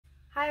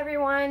Hi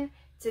everyone!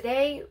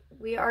 Today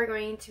we are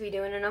going to be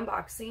doing an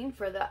unboxing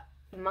for the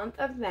month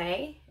of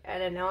May,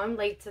 and I know I'm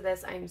late to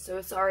this. I'm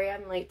so sorry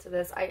I'm late to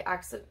this. I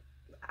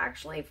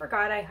actually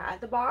forgot I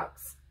had the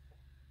box.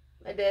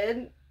 I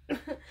did.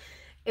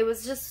 It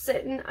was just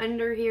sitting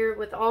under here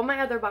with all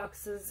my other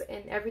boxes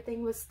and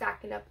everything was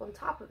stacking up on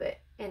top of it,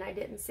 and I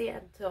didn't see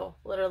it until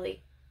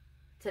literally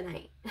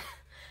tonight.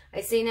 I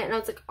seen it and I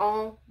was like,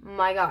 oh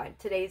my god,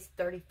 today's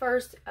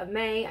 31st of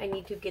May. I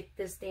need to get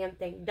this damn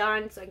thing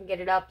done so I can get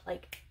it up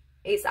like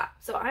ASAP.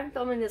 So I'm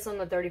filming this on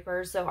the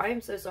 31st, so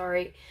I'm so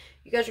sorry.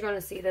 You guys are going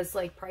to see this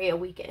like probably a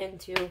week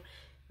into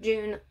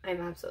June. I'm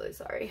absolutely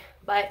sorry.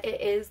 But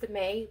it is the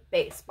May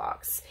base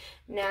box.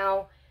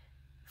 Now,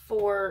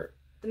 for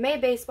the May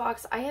base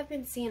box, I have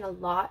been seeing a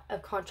lot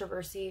of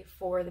controversy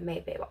for the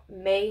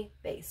May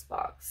base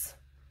box.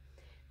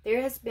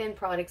 There has been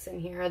products in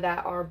here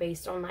that are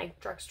based on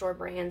like drugstore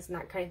brands and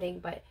that kind of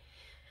thing,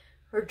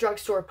 or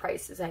drugstore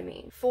prices, I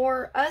mean.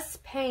 For us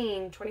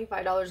paying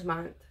 $25 a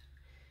month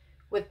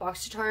with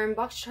Boxycharm,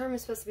 Boxycharm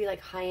is supposed to be like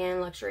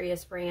high-end,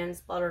 luxurious brands,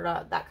 blah, blah,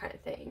 blah, that kind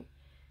of thing.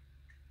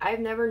 I've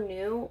never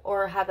knew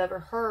or have ever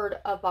heard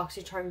of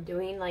Boxycharm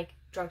doing like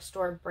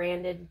drugstore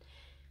branded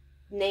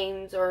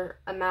names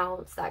or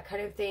amounts, that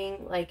kind of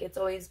thing. Like, it's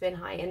always been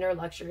high-end or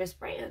luxurious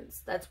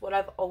brands. That's what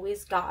I've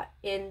always got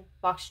in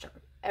Boxycharm.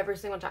 Every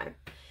single time.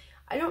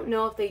 I don't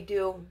know if they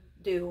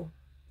do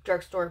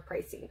drugstore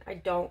pricing. I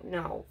don't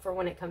know for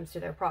when it comes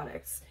to their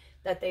products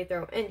that they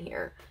throw in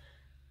here.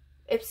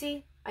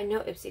 Ipsy, I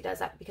know Ipsy does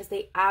that because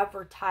they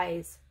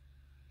advertise,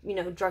 you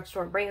know,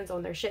 drugstore brands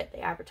on their shit. They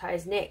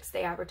advertise NYX,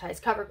 they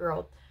advertise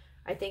CoverGirl.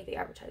 I think they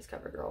advertise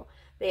CoverGirl.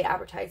 They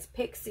advertise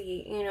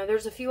Pixie. You know,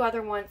 there's a few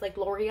other ones like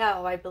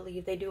L'Oreal. I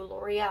believe they do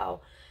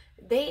L'Oreal.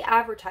 They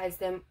advertise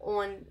them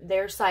on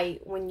their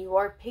site when you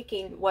are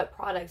picking what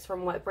products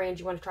from what brand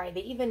you want to try.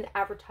 They even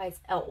advertise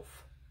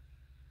e.l.f.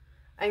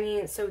 I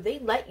mean, so they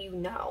let you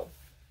know.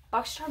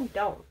 Boxycharm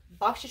don't.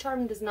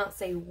 Boxycharm does not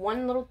say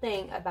one little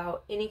thing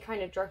about any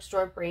kind of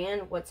drugstore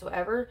brand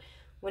whatsoever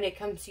when it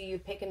comes to you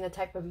picking the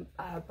type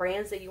of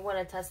brands that you want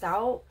to test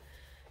out.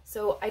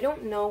 So I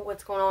don't know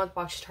what's going on with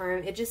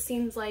Boxycharm. It just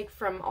seems like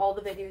from all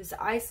the videos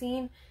that I've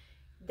seen,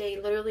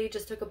 they literally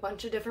just took a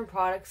bunch of different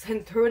products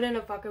and threw it in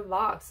a fucking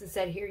box and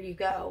said, here you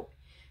go.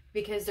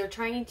 Because they're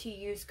trying to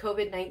use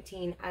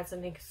COVID-19 as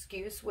an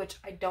excuse, which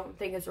I don't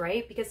think is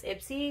right. Because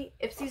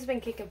Ipsy's been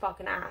kicking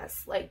fucking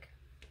ass. Like,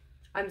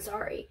 I'm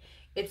sorry.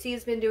 Ipsy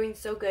has been doing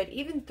so good,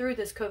 even through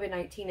this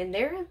COVID-19. And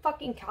they're in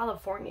fucking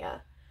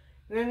California.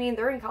 You know what I mean?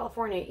 They're in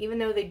California. Even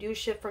though they do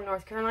ship from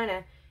North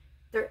Carolina,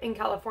 they're in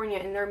California.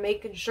 And they're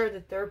making sure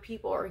that their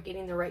people are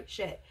getting the right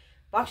shit.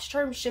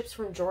 Boxycharm ships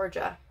from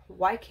Georgia.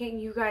 Why can't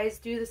you guys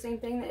do the same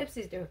thing that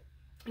Ipsy's do?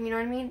 You know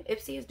what I mean?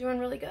 Ipsy is doing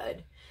really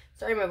good.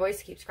 Sorry, my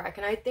voice keeps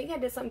cracking. I think I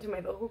did something to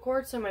my vocal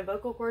cords, so my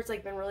vocal cords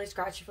like been really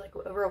scratchy for like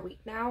over a week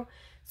now.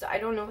 So I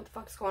don't know what the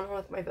fuck's going on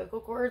with my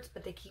vocal cords,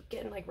 but they keep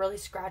getting like really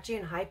scratchy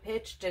and high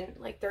pitched, and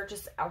like they're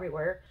just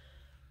everywhere.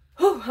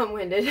 Whew, I'm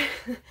winded.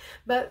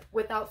 But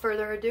without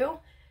further ado,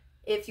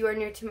 if you are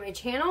new to my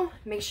channel,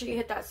 make sure you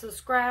hit that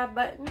subscribe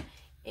button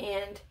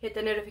and hit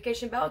the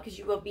notification bell, because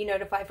you will be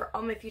notified for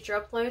all my future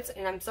uploads.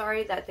 And I'm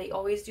sorry that they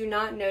always do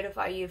not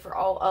notify you for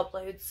all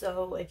uploads.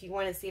 So if you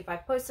want to see if I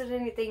posted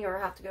anything, or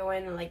have to go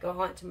in and like go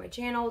onto my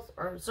channels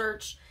or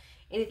search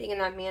anything in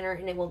that manner,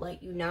 and it will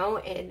let you know.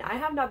 And I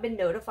have not been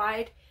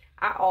notified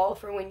at all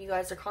for when you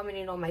guys are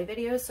commenting on my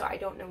videos, so I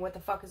don't know what the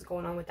fuck is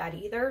going on with that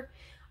either.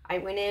 I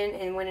went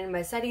in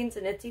my settings,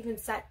 and it's even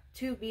set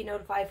to be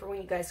notified for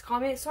when you guys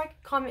comment, so I can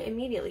comment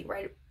immediately,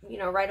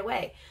 right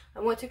away. I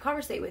want to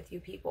conversate with you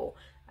people.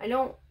 I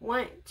don't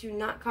want to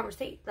not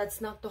conversate.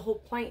 That's not the whole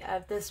point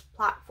of this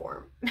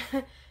platform.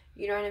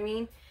 You know what I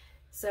mean?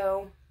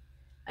 So,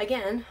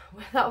 again,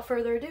 without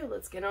further ado,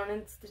 let's get on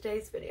into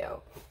today's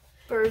video.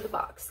 For the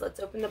box, let's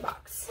open the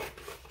box.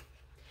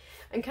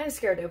 I'm kind of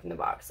scared to open the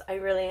box. I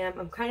really am.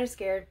 I'm kind of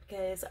scared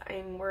because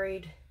I'm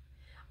worried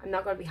I'm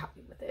not going to be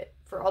happy with it.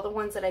 For all the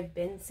ones that I've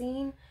been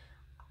seeing,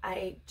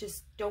 I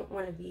just don't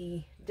want to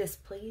be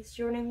displeased,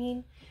 you know what I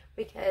mean?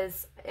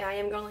 Because I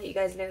am going to let you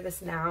guys know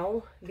this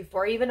now.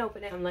 Before I even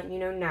open it, I'm letting you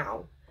know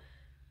now.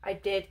 I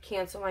did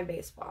cancel my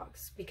base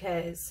box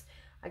because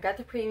I got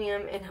the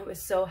premium and I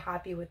was so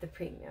happy with the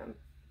premium.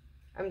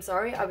 I'm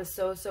sorry, I was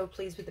so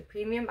pleased with the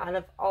premium. Out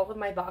of all of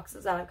my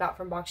boxes that I've got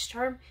from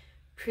Boxycharm,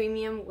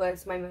 premium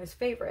was my most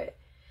favorite.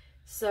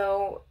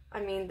 So, I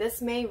mean,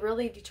 this may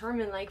really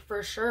determine, like,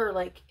 for sure,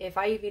 like, if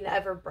I even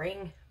ever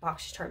bring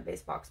Boxycharm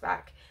base box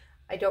back.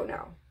 I don't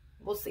know.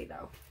 We'll see,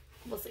 though.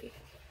 We'll see.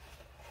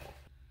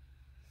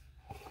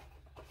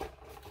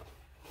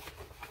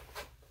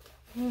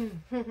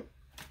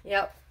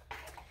 Yep.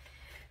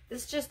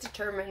 This just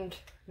determined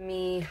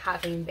me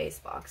having base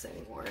box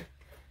anymore.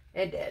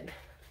 It did.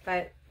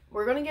 But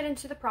we're going to get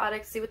into the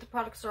products, see what the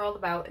products are all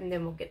about, and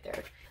then we'll get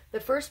there. The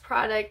first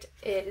product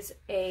is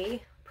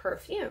a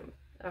perfume.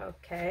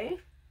 Okay.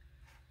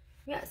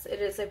 Yes,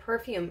 it is a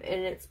perfume,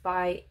 and it's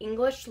by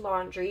English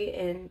Laundry,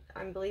 and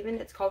I'm believing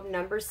it's called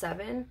No.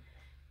 7.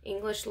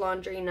 English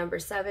Laundry number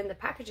 7. The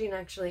packaging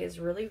actually is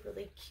really,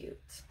 really cute.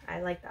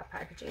 I like that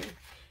packaging.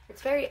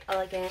 It's very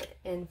elegant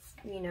and,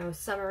 you know,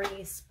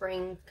 summery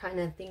spring kind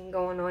of thing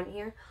going on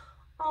here.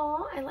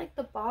 Oh, I like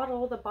the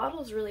bottle. The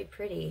bottle's really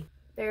pretty.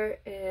 There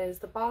is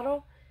the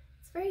bottle.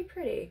 It's very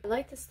pretty. I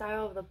like the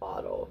style of the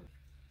bottle.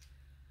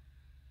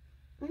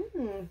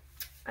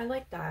 I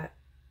like that.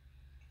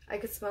 I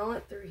could smell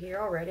it through here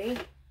already.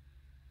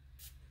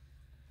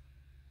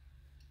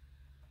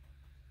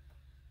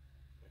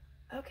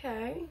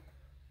 Okay.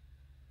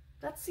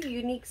 That's a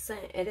unique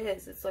scent. It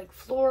is. It's like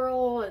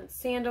floral and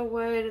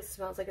sandalwood. It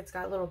smells like it's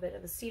got a little bit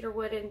of a cedar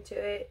wood into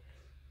it.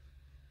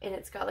 And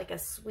it's got like a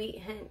sweet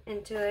hint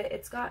into it.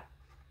 It's got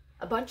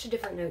a bunch of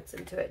different notes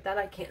into it that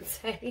I can't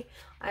say.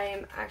 I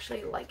am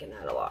actually liking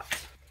that a lot.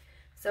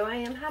 So I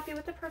am happy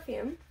with the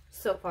perfume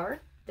so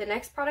far. The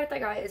next product I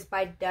got is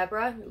by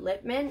Deborah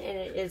Lippmann, and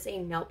it is a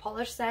nail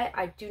polish set.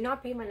 I do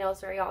not paint my nails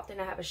very often.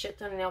 I have a shit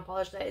ton of nail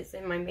polish that is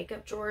in my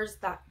makeup drawers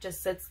that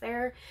just sits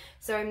there.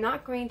 So I'm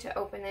not going to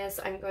open this.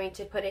 I'm going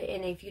to put it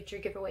in a future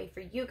giveaway for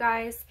you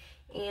guys.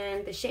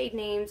 And the shade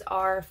names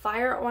are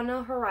Fire on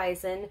the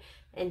Horizon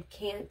and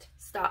Can't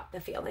Stop the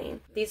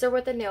Feeling. These are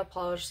what the nail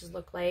polishes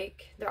look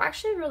like. They're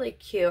actually really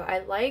cute. I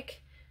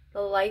like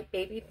the light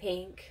baby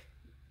pink.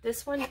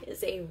 This one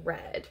is a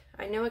red.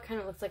 I know it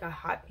kind of looks like a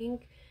hot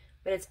pink,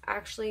 but it's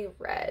actually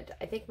red.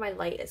 I think my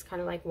light is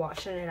kind of like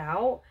washing it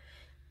out,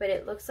 but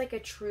it looks like a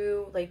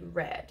true like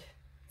red.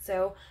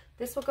 So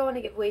this will go in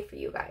a giveaway for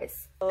you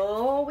guys.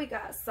 Oh, we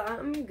got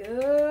something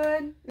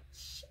good.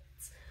 Shit.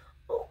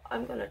 Oh,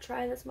 I'm gonna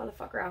try this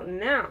motherfucker out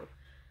now.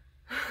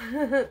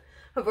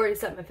 I've already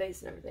set my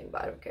face and everything,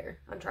 but I don't care.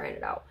 I'm trying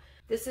it out.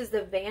 This is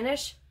the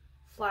Vanish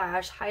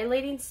Flash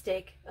Highlighting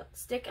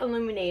Stick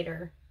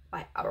Illuminator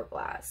by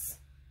Hourglass.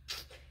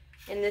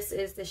 And this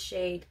is the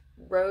shade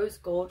Rose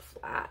Gold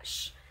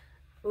Flash.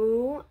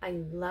 Ooh, I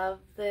love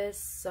this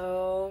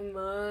so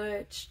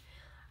much.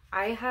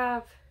 I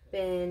have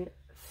been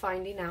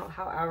finding out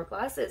how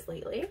Hourglass is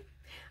lately.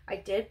 I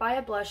did buy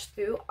a blush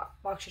through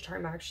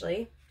Boxycharm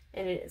actually,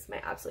 and it is my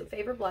absolute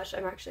favorite blush.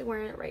 I'm actually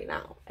wearing it right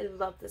now. I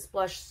love this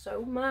blush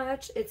so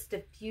much. It's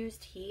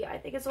Diffused Heat, I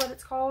think is what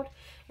it's called.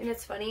 And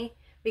it's funny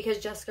because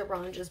Jessica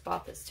Braun just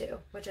bought this too,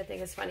 which I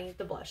think is funny.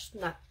 The blush,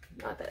 not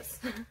this.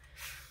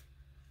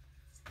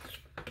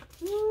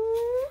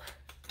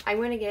 I'm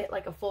going to get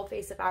like a full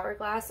face of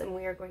Hourglass, and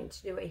we are going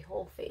to do a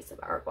whole face of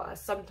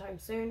Hourglass sometime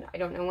soon. I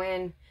don't know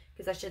when,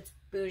 because that shit's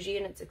bougie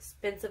and it's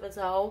expensive as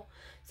hell.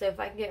 So if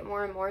I can get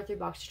more and more through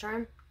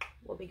Boxycharm,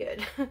 we'll be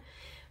good.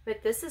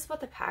 But this is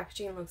what the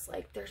packaging looks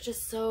like. They're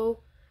just so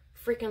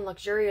freaking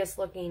luxurious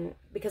looking,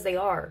 because they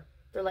are.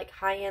 They're like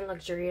high-end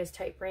luxurious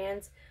type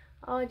brands.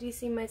 Oh, do you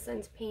see my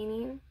son's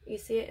painting? You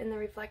see it in the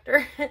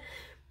reflector?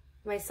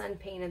 My son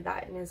painted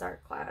that in his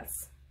art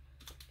class.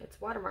 It's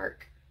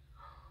watermark.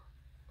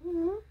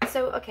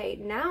 So, okay,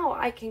 now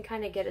I can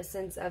kind of get a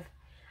sense of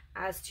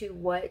as to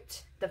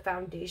what the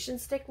foundation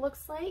stick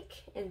looks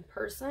like in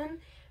person,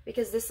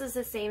 because this is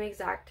the same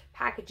exact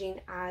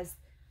packaging as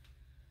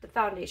the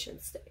foundation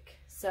stick.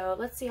 So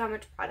let's see how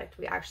much product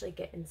we actually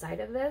get inside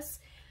of this,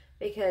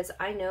 because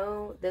I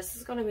know this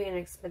is going to be an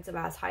expensive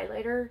ass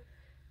highlighter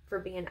for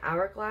being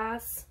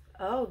Hourglass.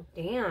 Oh,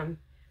 damn.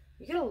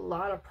 You get a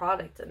lot of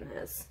product in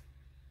this.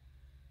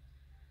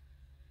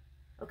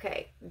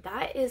 Okay,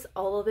 that is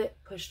all of it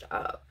pushed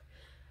up.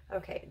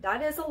 Okay,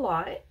 that is a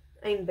lot.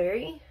 I'm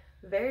very,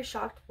 very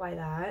shocked by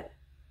that.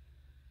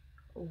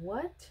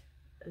 What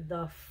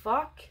the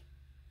fuck?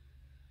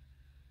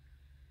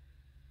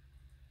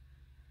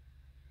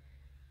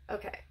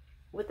 Okay,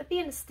 with it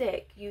being a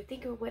stick, you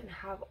think it wouldn't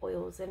have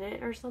oils in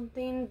it or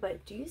something,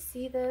 but do you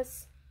see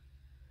this?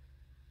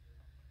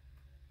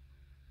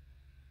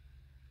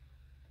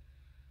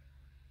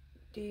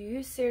 Do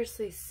you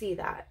seriously see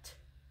that?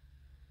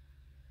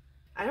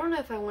 I don't know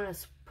if I want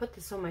to put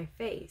this on my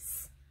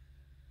face.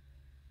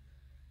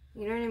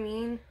 You know what I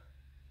mean?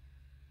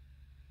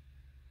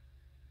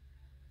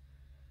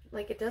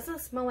 Like, it doesn't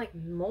smell like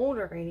mold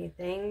or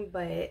anything,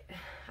 but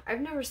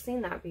I've never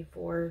seen that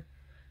before.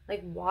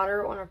 Like,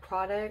 water on a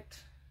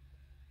product.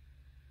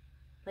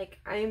 Like,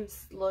 I'm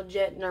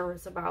legit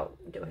nervous about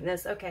doing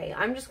this. Okay,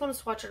 I'm just going to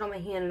swatch it on my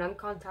hand, and I'm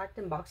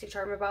contacting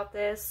Boxycharm about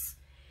this.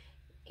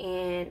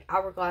 And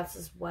Hourglass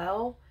as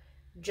well,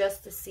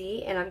 just to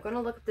see. And I'm going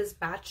to look at this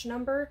batch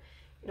number,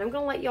 and I'm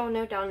going to let y'all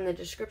know down in the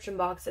description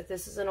box if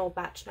this is an old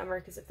batch number,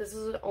 because if this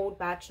is an old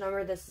batch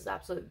number, this is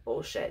absolute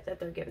bullshit that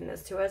they're giving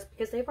this to us,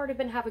 because they've already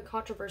been having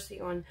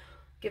controversy on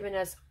giving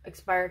us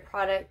expired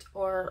product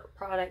or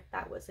product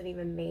that wasn't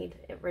even made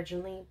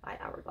originally by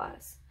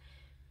Hourglass.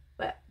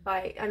 But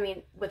I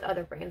mean, with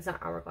other brands,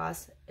 not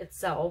Hourglass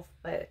itself,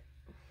 but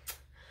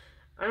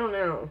I don't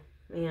know,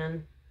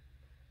 man.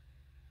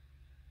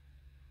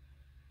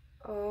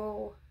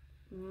 Oh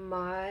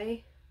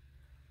my,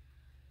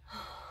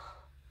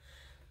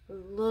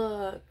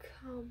 look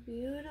how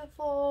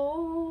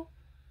beautiful.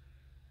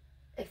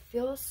 It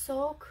feels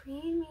so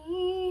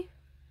creamy.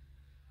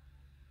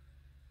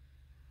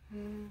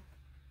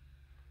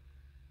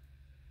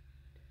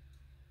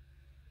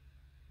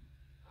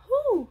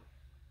 Whew.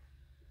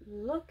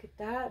 Look at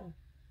that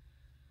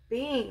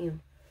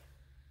beam.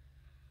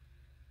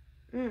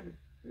 I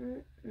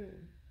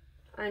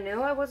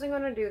know I wasn't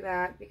going to do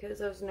that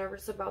because I was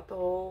nervous about the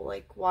whole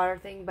like water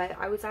thing, but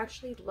I was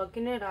actually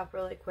looking it up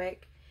really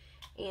quick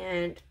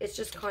and it's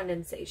just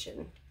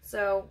condensation.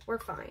 So we're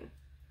fine.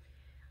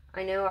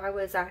 I know I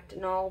was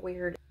acting all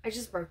weird. I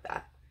just broke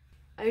that.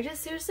 I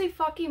just seriously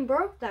fucking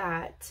broke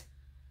that.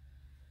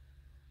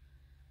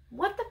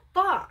 What the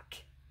fuck?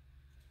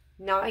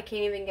 Now I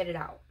can't even get it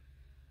out.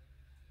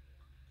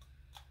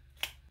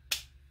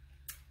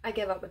 I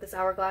give up with this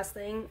hourglass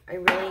thing. I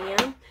really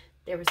am.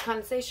 There was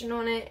condensation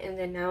on it, and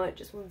then now it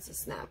just wants to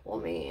snap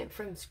on me and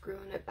from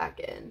screwing it back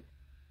in.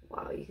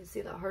 Wow, you can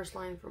see the harsh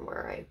line from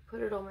where I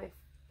put it on my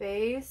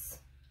face.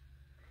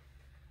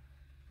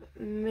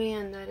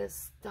 Man, that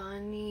is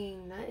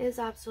stunning. That is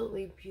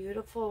absolutely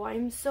beautiful.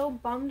 I'm so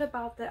bummed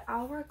about the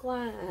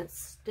hourglass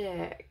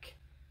stick.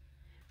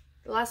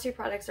 The last two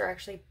products are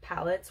actually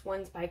palettes.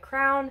 One's by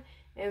Crown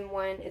and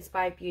one is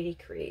by Beauty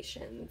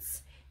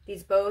Creations.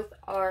 These both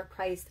are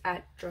priced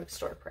at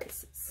drugstore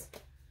prices.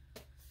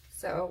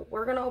 So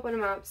we're going to open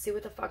them up, see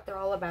what the fuck they're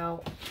all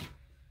about.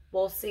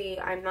 We'll see.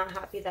 I'm not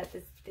happy that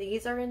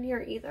these are in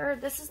here either.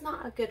 This is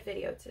not a good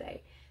video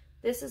today.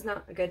 This is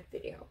not a good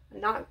video.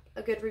 Not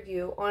a good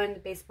review on the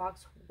base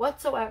box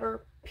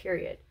whatsoever,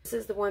 period. This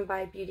is the one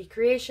by Beauty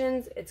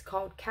Creations. It's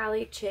called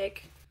Cali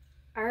Chick.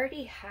 I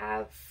already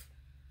have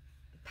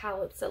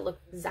palettes that look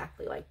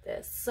exactly like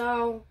this.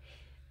 So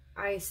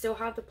I still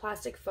have the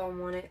plastic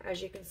foam on it,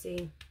 as you can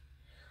see.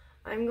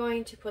 I'm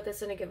going to put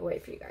this in a giveaway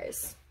for you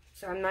guys.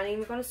 So I'm not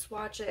even going to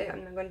swatch it.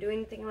 I'm not going to do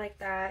anything like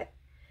that.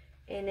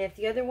 And if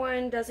the other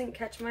one doesn't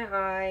catch my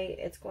eye,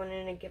 it's going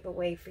in a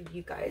giveaway for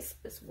you guys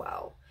as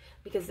well.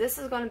 Because this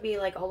is going to be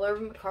like all over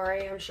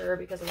Macari, I'm sure,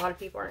 because a lot of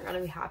people aren't going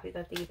to be happy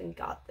that they even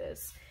got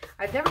this.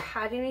 I've never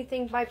had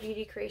anything by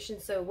Beauty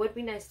Creations, so it would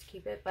be nice to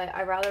keep it, but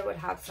I rather would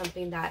have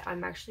something that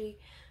I'm actually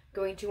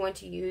going to want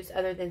to use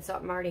other than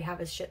something I already have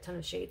a shit ton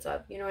of shades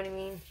of. You know what I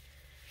mean?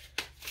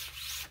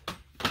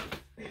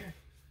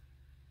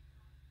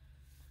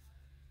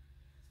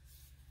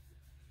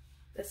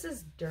 This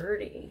is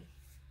dirty.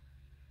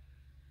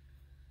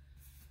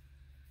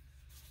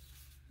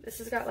 This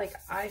has got like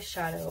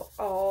eyeshadow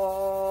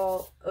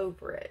all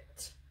over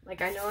it.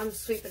 Like, I know I'm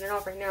sweeping it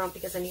off right now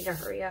because I need to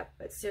hurry up,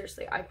 but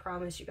seriously, I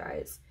promise you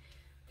guys,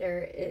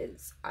 there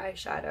is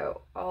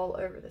eyeshadow all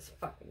over this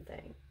fucking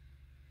thing.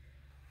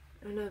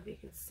 I don't know if you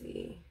can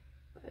see,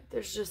 but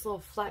there's just little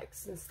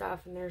flecks and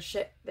stuff, and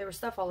there was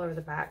stuff all over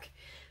the back.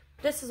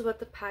 This is what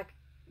the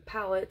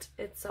palette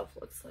itself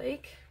looks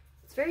like.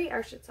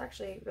 It's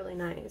actually really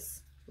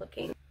nice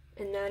looking.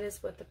 And that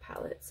is what the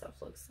palette itself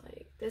looks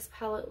like. This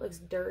palette looks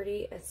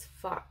dirty as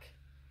fuck.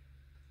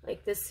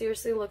 Like, this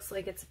seriously looks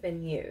like it's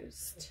been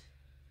used.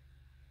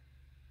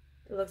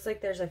 It looks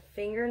like there's a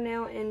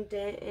fingernail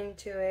indent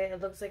into it. It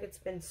looks like it's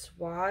been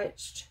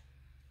swatched.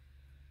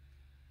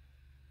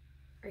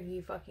 Are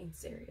you fucking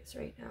serious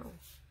right now?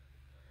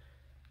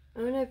 I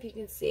don't know if you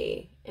can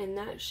see. In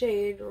that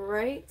shade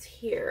right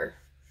here,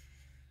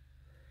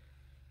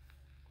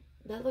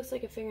 that looks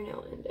like a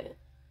fingernail indent.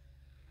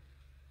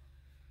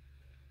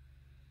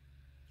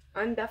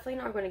 I'm definitely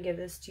not going to give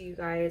this to you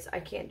guys. I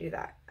can't do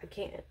that. I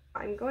can't.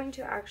 I'm going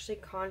to actually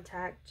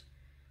contact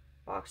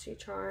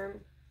Boxycharm.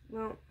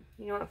 Well,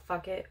 you know what?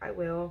 Fuck it. I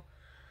will.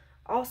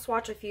 I'll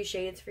swatch a few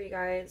shades for you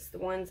guys. The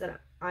ones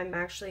that I'm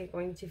actually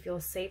going to feel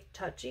safe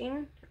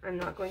touching. I'm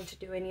not going to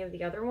do any of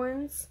the other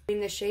ones. I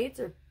mean, the shades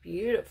are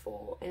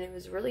beautiful. And it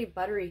was really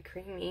buttery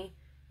creamy.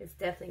 It's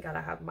definitely got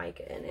to have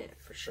mica in it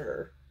for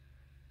sure.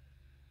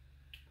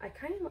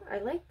 I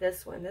like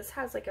this one. This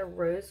has like a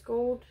rose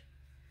gold.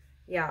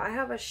 Yeah, I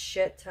have a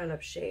shit ton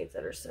of shades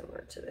that are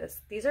similar to this.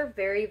 These are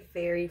very,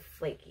 very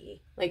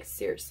flaky. Like,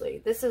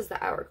 seriously. This is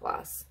the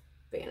Hourglass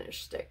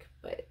Vanish stick.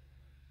 But,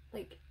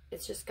 like,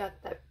 it's just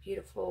got that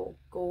beautiful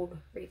gold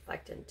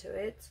reflect into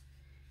it.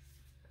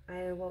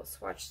 I will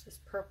swatch this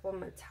purple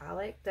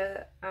metallic.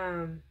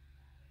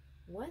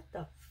 What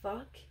the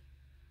fuck?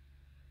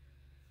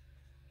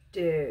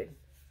 Dude.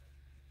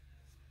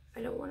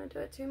 I don't want to do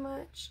it too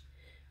much.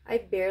 I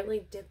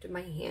barely dipped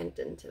my hand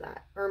into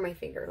that. Or my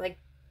finger. Like,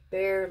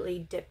 barely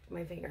dipped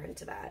my finger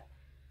into that.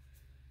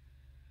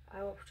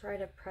 I will try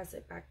to press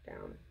it back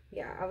down.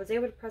 Yeah, I was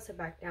able to press it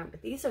back down,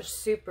 but these are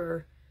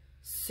super,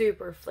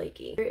 super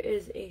flaky. There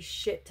is a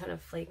shit ton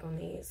of flake on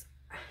these.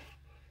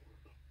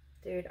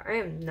 Dude, I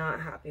am not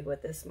happy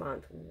with this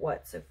month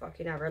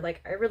whatsoever.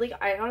 Like,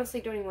 I honestly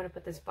don't even want to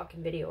put this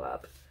fucking video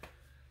up.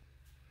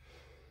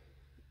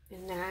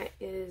 And that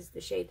is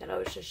the shade that I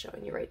was just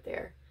showing you right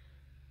there.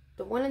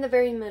 The one in the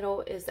very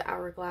middle is the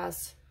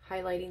Hourglass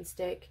highlighting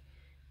stick.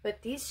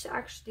 But these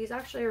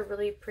actually are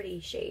really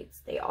pretty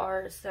shades. They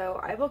are. So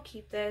I will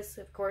keep this,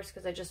 of course,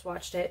 because I just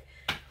watched it.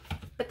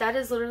 But that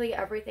is literally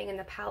everything in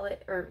the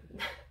palette, or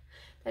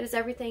that is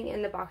everything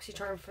in the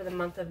Boxycharm for the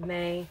month of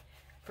May.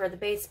 For the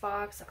base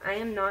box, I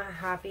am not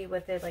happy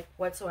with it, like,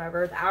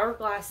 whatsoever. The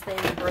Hourglass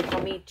thing broke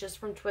on me just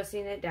from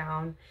twisting it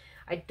down.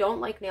 I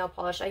don't like nail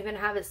polish. I even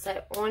have it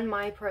set on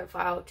my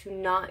profile to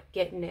not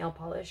get nail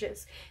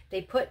polishes.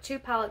 They put 2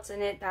 palettes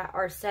in it that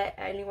are set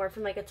anywhere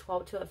from like a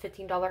 $12 to a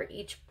 $15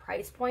 each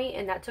price point,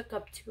 and that took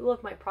up 2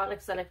 of my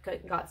products that I could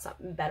have got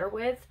something better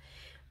with.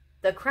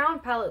 The crown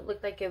palette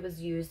looked like it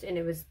was used, and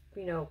it was,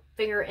 you know,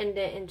 finger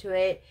indent into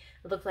it.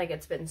 It looked like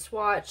it's been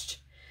swatched.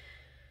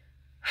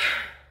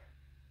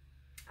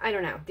 I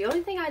don't know. The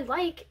only thing I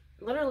like,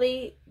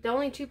 literally, the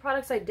only 2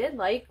 products I did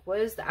like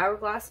was the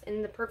Hourglass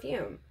and the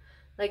perfume.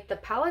 Like, the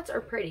palettes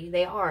are pretty,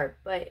 they are,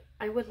 but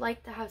I would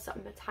like to have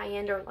something that's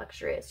high-end or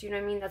luxurious, you know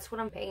what I mean? That's what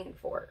I'm paying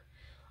for.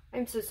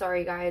 I'm so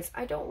sorry, guys.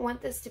 I don't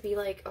want this to be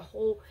like a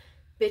whole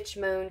bitch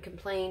moan,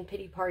 complain,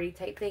 pity party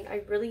type thing. I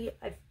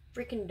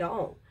freaking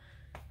don't.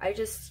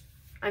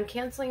 I'm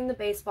canceling the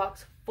base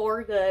box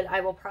for good.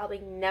 I will probably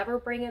never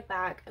bring it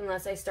back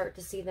unless I start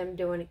to see them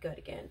doing it good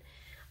again.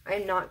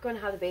 I'm not going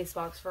to have the base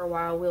box for a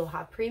while. We'll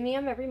have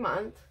premium every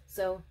month,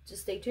 so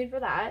just stay tuned for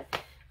that.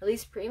 At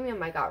least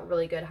premium, I got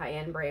really good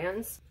high-end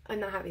brands.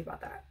 I'm not happy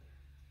about that,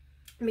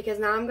 because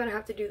now I'm going to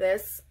have to do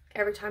this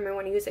every time I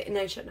want to use it, and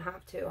I shouldn't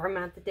have to, or I'm going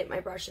to have to dip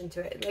my brush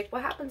into it. Like,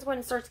 what happens when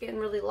it starts getting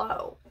really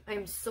low?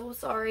 I'm so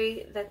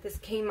sorry that this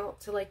came out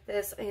to like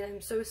this, and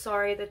I'm so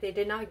sorry that they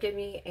did not give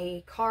me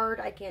a card.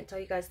 I can't tell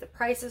you guys the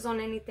prices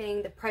on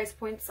anything. The price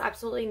point's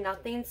absolutely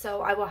nothing,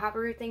 so I will have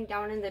everything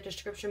down in the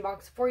description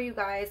box for you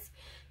guys.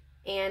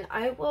 And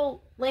I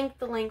will link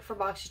the link for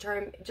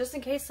Boxycharm, just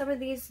in case some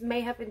of these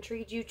may have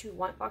intrigued you to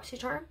want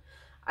Boxycharm.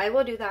 I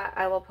will do that.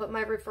 I will put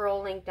my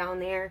referral link down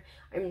there.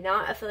 I'm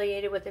not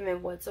affiliated with them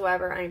in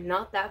whatsoever. I'm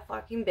not that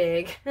fucking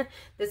big.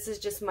 This is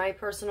just my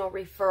personal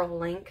referral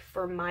link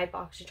for my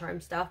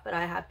Boxycharm stuff, but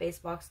I have base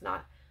box,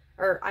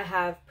 I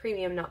have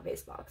premium, not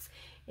base box.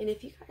 And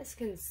if you guys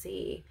can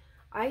see,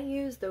 I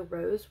used the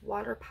rose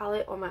water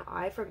palette on my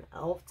eye from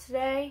e.l.f.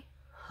 today.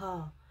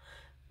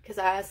 Because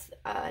I asked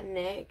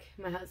Nick,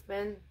 my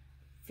husband,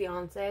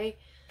 fiance,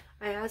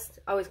 I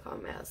always call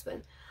him my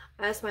husband.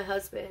 I asked my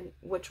husband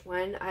which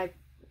one. I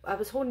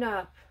was holding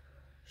up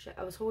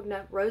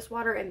rose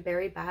water and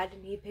berry bad,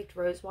 and he picked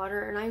rose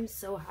water, and I'm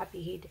so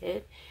happy he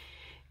did,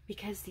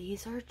 because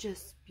these are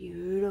just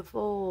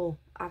beautiful,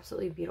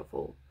 absolutely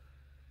beautiful.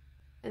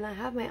 And I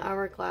have my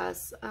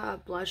Hourglass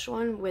blush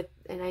on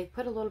and I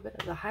put a little bit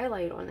of the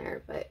highlight on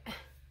there, but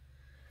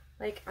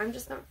like, I'm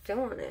just not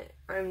feeling it.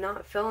 I'm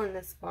not feeling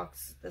this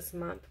box this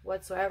month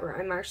whatsoever.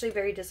 I'm actually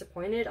very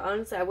disappointed.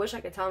 Honestly, I wish I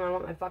could tell them I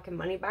want my fucking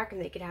money back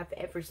and they could have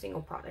every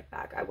single product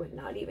back. I would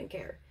not even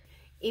care.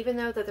 Even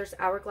though that there's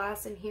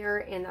Hourglass in here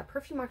and that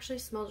perfume actually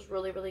smells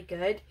really, really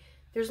good,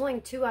 there's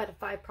only 2 out of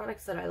 5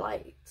 products that I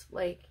liked.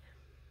 Like,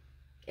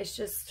 it's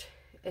just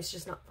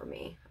not for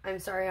me. I'm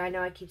sorry. I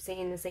know I keep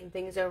saying the same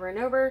things over and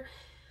over.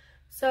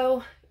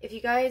 So, if you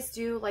guys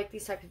do like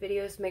these type of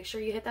videos, make sure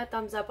you hit that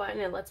thumbs up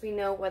button. It lets me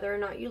know whether or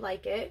not you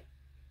like it.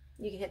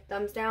 You can hit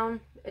thumbs down.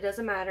 It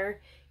doesn't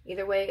matter.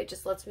 Either way, it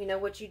just lets me know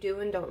what you do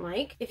and don't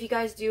like. If you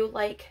guys do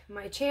like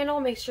my channel,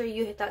 make sure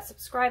you hit that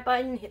subscribe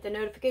button, hit the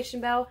notification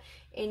bell,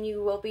 and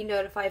you will be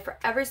notified for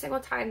every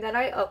single time that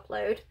I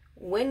upload.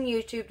 When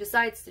YouTube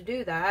decides to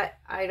do that,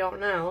 I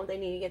don't know. They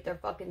need to get their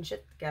fucking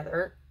shit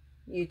together,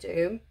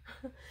 YouTube.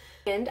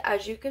 And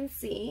as you can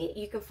see,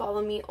 you can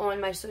follow me on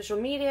my social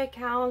media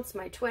accounts,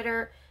 my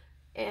Twitter,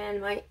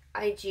 and my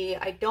IG.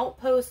 I don't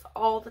post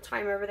all the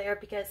time over there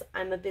because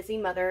I'm a busy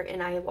mother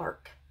and I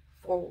work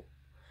full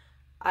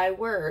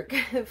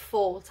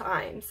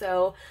time.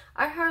 So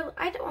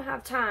I don't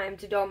have time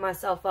to doll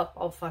myself up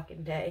all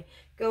fucking day.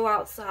 Go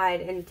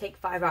outside and take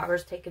 5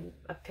 hours taking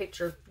a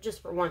picture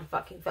just for one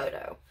fucking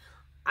photo.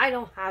 I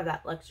don't have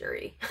that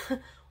luxury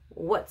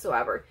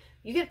whatsoever.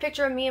 You get a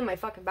picture of me in my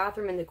fucking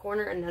bathroom in the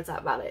corner, and that's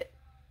about it.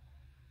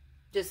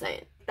 Just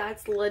saying.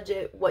 That's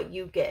legit what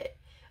you get.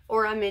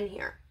 Or I'm in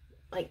here.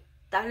 Like,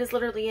 that is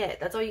literally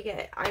it. That's all you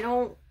get.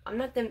 I'm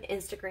not them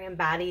Instagram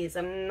baddies.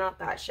 I'm not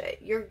that shit.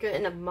 You're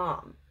getting a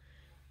mom.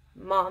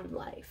 Mom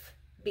life.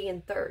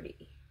 Being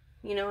 30.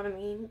 You know what I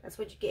mean? That's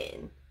what you're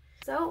getting.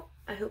 So,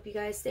 I hope you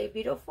guys stay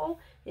beautiful.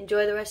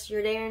 Enjoy the rest of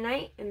your day or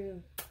night.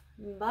 And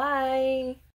bye.